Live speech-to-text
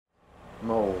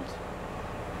Mold.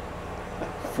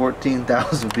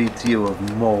 14,000 BTU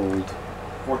of mold.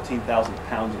 14,000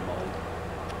 pounds of mold.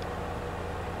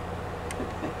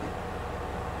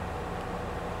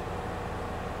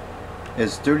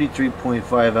 It's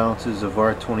 33.5 ounces of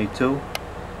R22,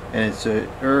 and it's a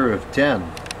of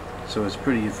 10, so it's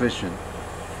pretty efficient.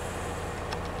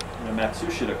 And a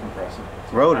Matsushita compressor.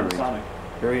 It's Rotary. Panasonic.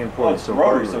 Very important. Oh, it's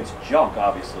rotary, so it's junk,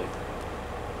 obviously.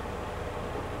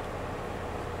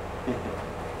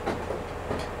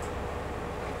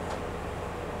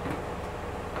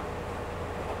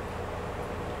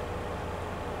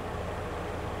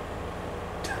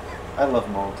 I love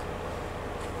mold.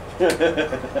 You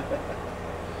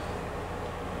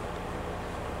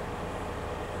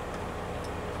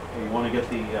want to get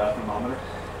the thermometer?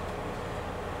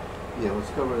 Yeah, let's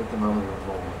cover the thermometer of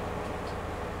mold.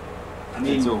 I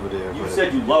mean, it's over there. You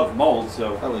said you love mold,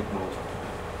 so... I like mold.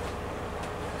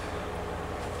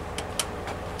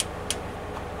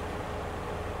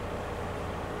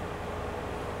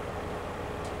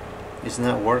 It's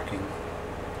not working.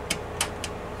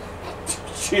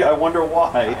 Gee, I wonder why.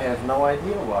 I have no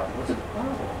idea why. What's the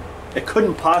problem? It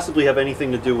couldn't possibly have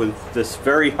anything to do with this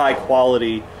very high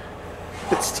quality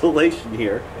installation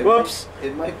here. Whoops!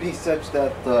 It might be such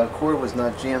that the cord was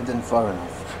not jammed in far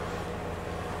enough.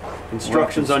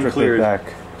 Instructions We'll have to strip it unclear.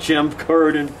 back. Jam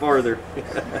cord in farther.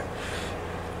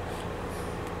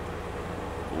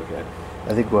 Okay.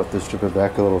 I think we'll have to strip it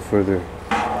back a little further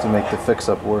to make the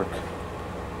fix-up work.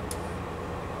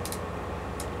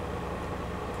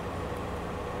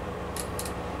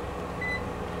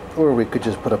 Or we could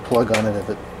just put a plug on it if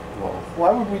it... Well,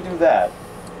 Why would we do that?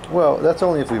 well, that's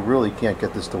only if we really can't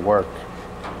get this to work.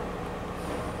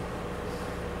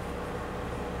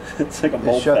 It's like a They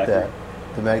mold shut factory. that.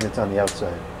 The magnet's on the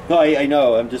outside. No, I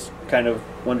know. I'm just kind of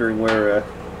wondering where...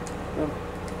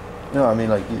 No, I mean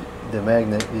like the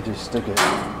magnet, you just stick it.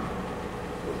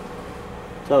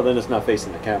 No, then it's not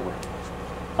facing the camera.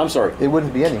 I'm sorry. It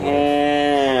wouldn't be anywhere.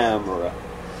 Camera.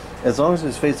 As long as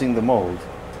it's facing the mold.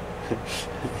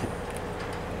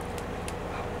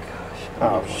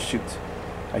 Oh shoot.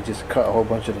 I just cut a whole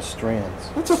bunch of the strands.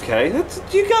 That's okay.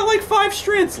 You got like 5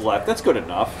 strands left. That's good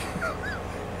enough.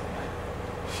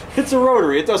 It's a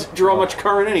rotary. It doesn't draw much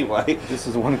current anyway. This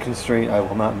is one constraint I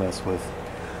will not mess with.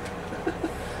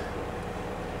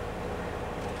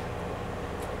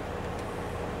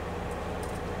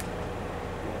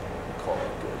 Call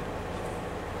it good.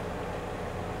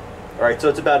 All right, so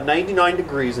it's about 99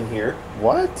 degrees in here.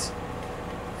 What?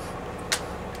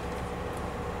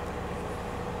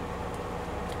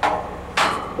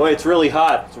 Boy, it's really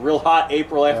hot. It's a real hot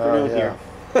April afternoon yeah. here.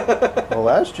 Well,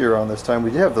 last year on this time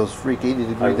we did have those freak 80-degree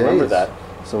days. I remember that.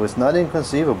 So it's not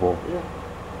inconceivable. Yeah.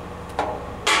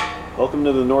 Welcome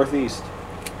to the Northeast.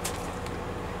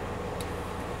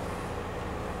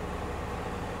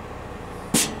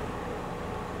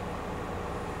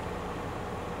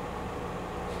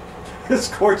 This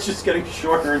cord's just getting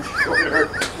shorter and shorter.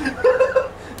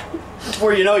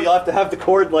 Before you know, you'll have to have the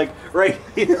cord like right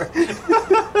here.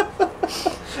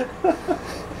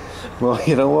 Well,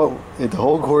 you know what? The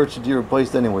whole cord should be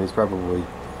replaced anyways, probably.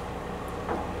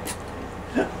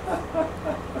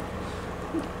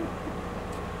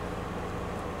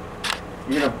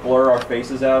 You're gonna blur our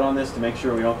faces out on this to make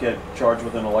sure we don't get charged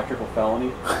with an electrical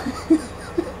felony.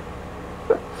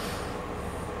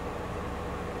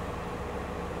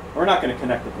 We're not gonna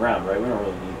connect the ground, right? We don't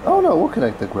really need that. Oh no, we'll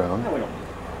connect the ground. No, we don't need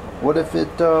it. What if it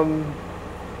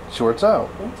shorts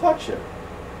out? Don't touch it.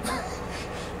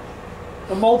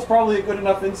 The mold's probably a good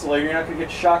enough insulator. You're not gonna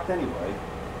get shocked anyway.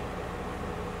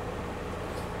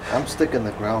 I'm sticking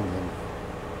the ground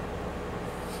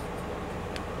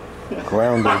in.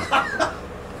 Grounded.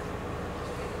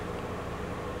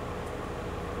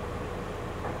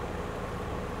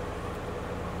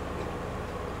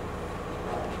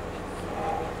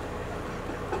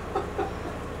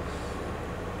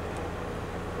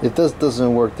 If this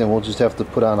doesn't work, then we'll just have to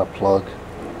put on a plug.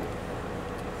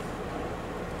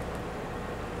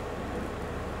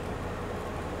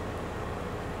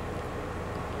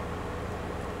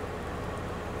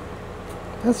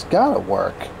 That's gotta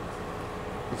work.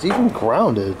 It's even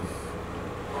grounded.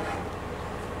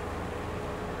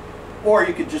 Or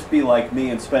you could just be like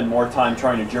me and spend more time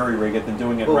trying to jury rig it than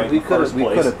doing it right in the first place.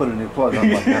 We could have put a new plug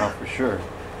on like now for sure.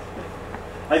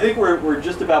 I think we're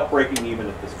just about breaking even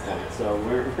at this point, so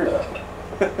we're. Have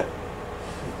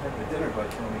a dinner by the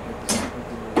time we get this.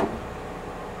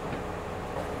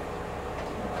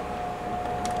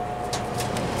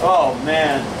 Oh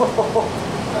man.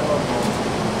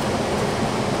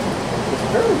 It's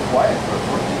fairly quiet for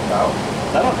 14,000.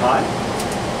 Is that on high? I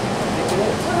think it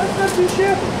is. not too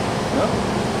shabby. No,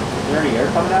 Is there any air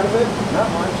coming out of it? not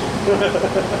much.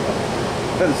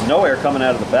 There's no air coming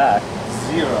out of the back.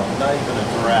 Zero, not even a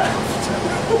draft.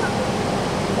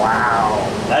 Wow,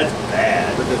 that's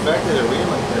bad. But the fact that it ran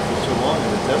like that for so long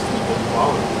is a testament to the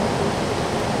quality.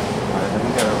 Alright, then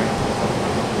we gotta rate this up.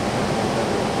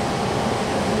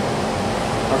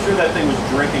 I'm sure that thing was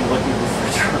drinking liquid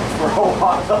refrigerant for a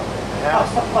while. Yeah.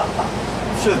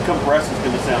 I'm sure the compressor's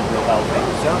going to sound real healthy.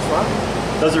 Sounds fine.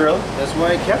 Does it really? That's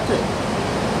why I kept it.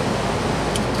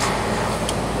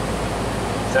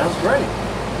 Sounds great.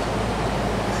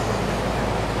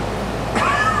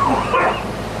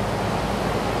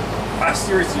 I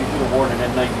seriously could have worn an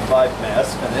N95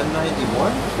 mask. An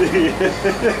M91?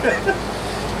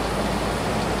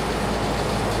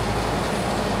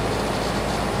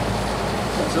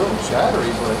 It's a little chattery,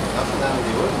 but nothing out of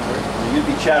the ordinary. Well, you'd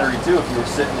be chattery too if you were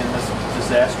sitting in this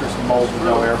disastrous mold with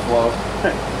no airflow.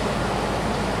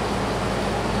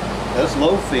 That's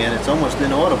low fan, it's almost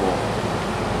inaudible.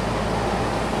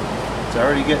 It's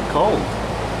already getting cold.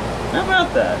 How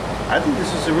about that? I think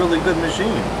this is a really good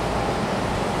machine.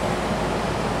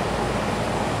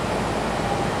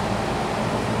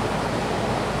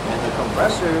 And the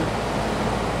compressor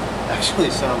actually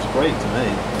sounds great to me.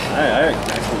 I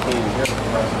actually can't even hear the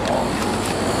compressor at all.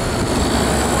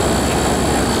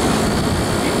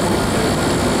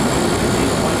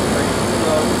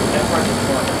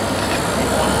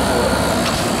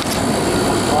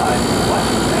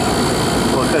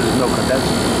 Well, because there's no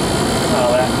condenser. Oh,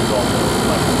 that is also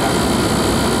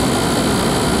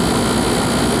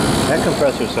That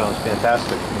compressor sounds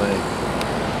fantastic to me.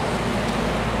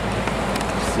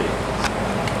 let's see.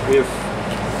 We have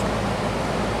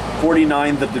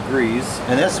 49 degrees.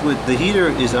 And that's what the heater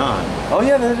is on. Oh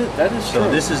yeah, that is true.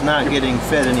 So this is not getting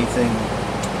fed anything.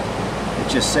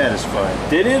 It's just satisfied.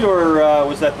 Did it, or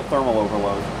was that the thermal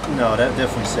overload? No, that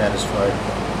definitely satisfied.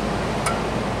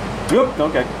 Yep.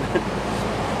 Okay.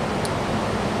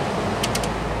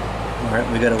 All right,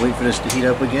 we gotta wait for this to heat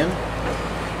up again.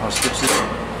 I'll switch this.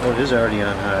 Oh, it is already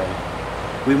on high.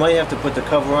 We might have to put the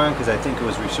cover on because I think it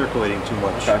was recirculating too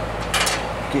much.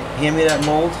 Okay. Hand me that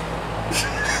mold.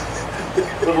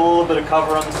 Put a little bit of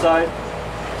cover on the side.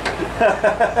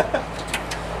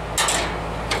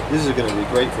 This is gonna be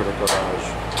great for the garage.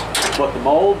 What, the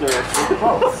mold or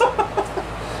Both.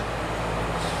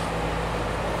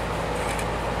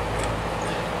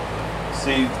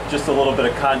 See, just a little bit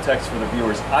of context for the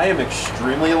viewers. I am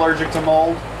extremely allergic to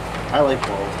mold. I like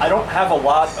mold. I don't have a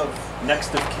lot of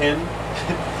next of kin.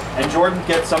 And Jordan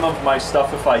gets some of my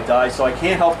stuff if I die, so I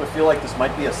can't help but feel like this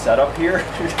might be a setup here.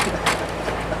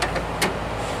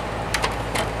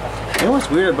 You know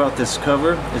what's weird about this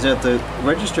cover is that the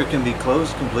register can be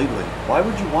closed completely Why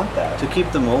would you want that? to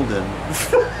keep the mold in.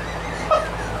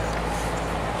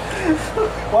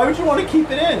 Why would you want to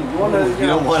keep it in? You want to, You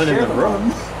don't want it in share the the room.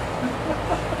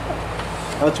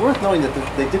 Now, it's worth knowing that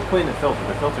they did clean the filter.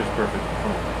 The filter's perfect.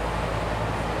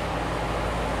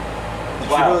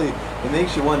 Wow. It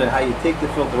makes you wonder how you take the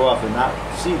filter off and not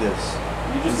see this.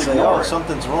 You just and say, ignore oh, it.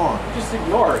 something's wrong. Just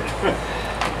ignore it.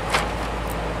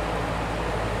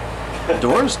 The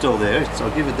door is still there, so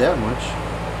I'll give it that much.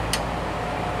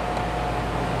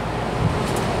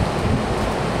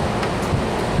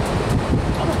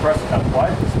 I'm impressed with how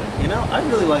quiet this thing is. You know, I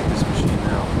really like this machine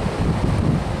now.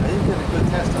 I didn't get a good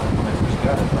test on it when I first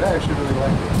got it, but I actually really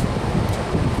like it.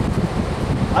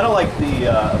 I don't like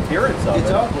the appearance of it. It's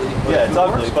ugly. Yeah, it's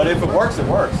ugly, but if it works, it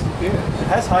works. Who cares? It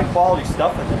has high quality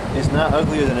stuff in there. It's not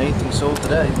uglier than anything sold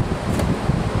today.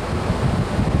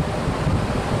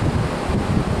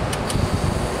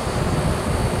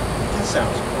 That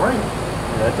sounds great.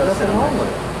 Yeah, that does Nothing sound wrong nice.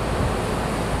 with it.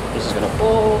 This is gonna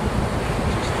fall.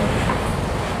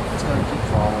 It's gonna keep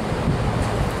falling.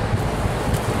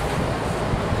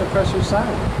 Compressor's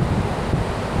silent.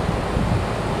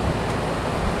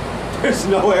 There's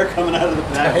no air coming out of the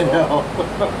back. I know.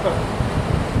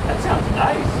 That sounds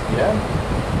nice. Yeah.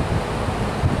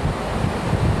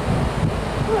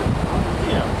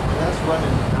 Yeah. And that's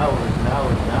running hours and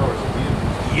hours and hours of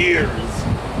use. Years.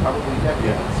 Probably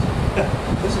decades.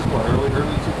 This is what, early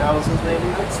 2000s maybe?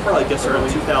 It's probably, I guess,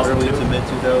 early 2002. Early to mid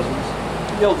 2000s.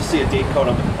 You'll be able to see a date code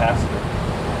on the capacitor.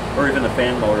 Or even the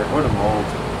fan motor. Or the mold.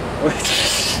 You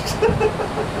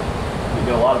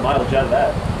get a lot of mileage out of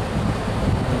that.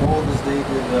 The mold is dated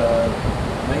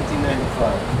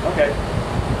 1995. Okay.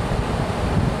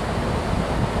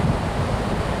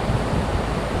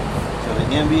 So the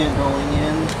ambient going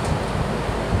in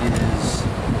is,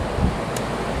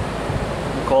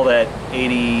 We'll call that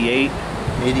 88.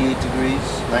 88 degrees,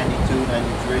 92,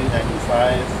 93,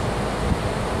 95.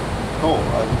 Cold,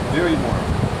 very warm.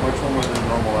 Which one was the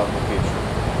normal application?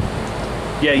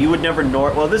 Yeah, you would never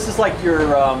well, this is like your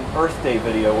Earth Day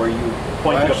video where you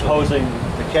point to opposing.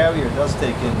 The carrier does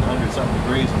take in 100-something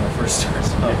degrees when it first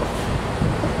starts up.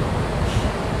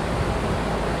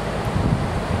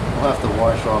 We'll have to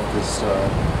wash off this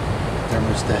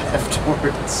thermostat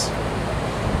afterwards.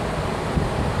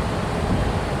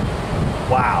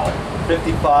 Wow.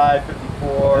 55,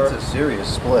 54. That's a serious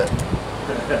split.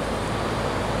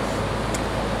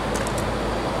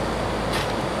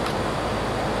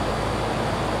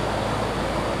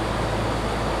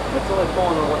 That's only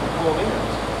pulling on what the 12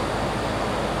 amps.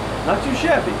 Not too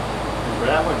shabby. For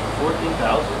that much, 14,000?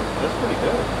 That's pretty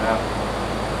good. Yeah.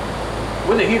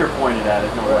 With a heater pointed at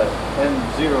it, no less. And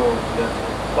zero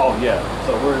density. Oh, yeah.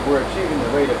 So we're achieving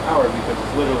the rate of power because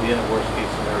it's literally in a worst case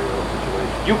scenario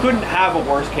situation. You couldn't have a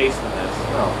worse case than this.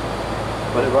 No.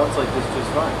 But it runs like this just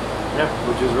fine. Yeah.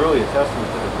 Which is really a testament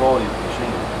to the quality of the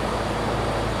machine.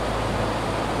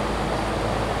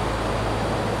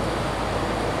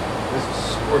 This is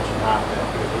scorching hot back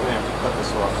here. We're going to have to cut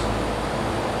this off soon.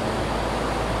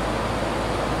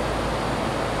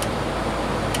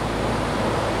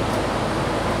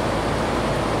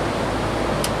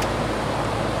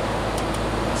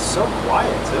 It's so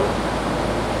quiet too.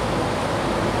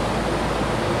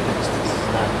 This is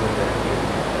not good back here.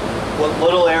 What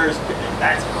little air is,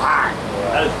 that's hot.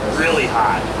 Yeah, that is really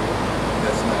hot.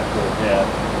 That's not good. Yeah.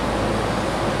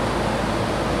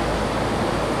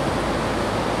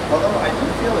 Although I do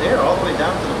feel the air all the way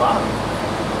down to the bottom.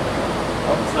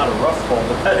 Oh, it's not a rough hole,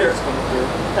 but that air's coming through.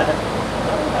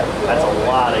 That's a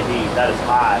lot of heat. That is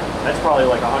hot. That's probably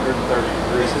like 130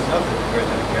 degrees. This is nothing compared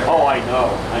to the carrier. Oh, I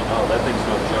know. I know. That thing's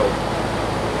no joke.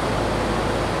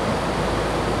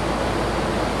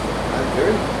 I'm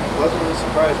very pleasantly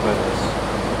surprised by this.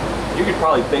 You could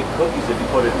probably bake cookies if you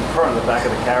put it in front of the back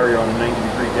of the carrier on a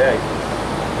 90-degree day.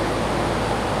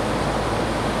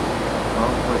 Well,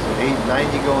 what's it,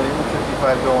 890 going in,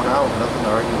 55 going out. Nothing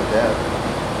to argue with that.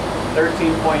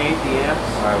 13.8 the amps.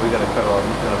 All right, we got to cut off.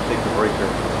 We're going to take the breaker.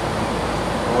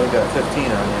 Only got 15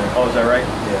 on there. Oh, is that right?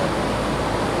 Yeah.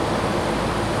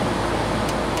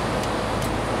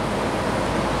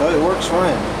 Oh, it works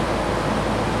fine.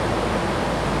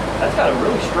 That's got a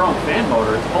really strong fan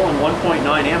motor. It's pulling 1.9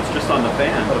 amps just on the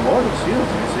fan. But the motor's huge,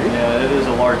 you see? Yeah, it is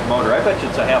a large motor. I bet you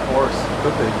it's a half horse.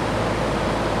 Could be.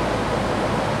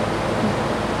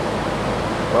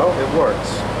 Well, it works.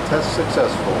 Test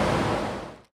successful.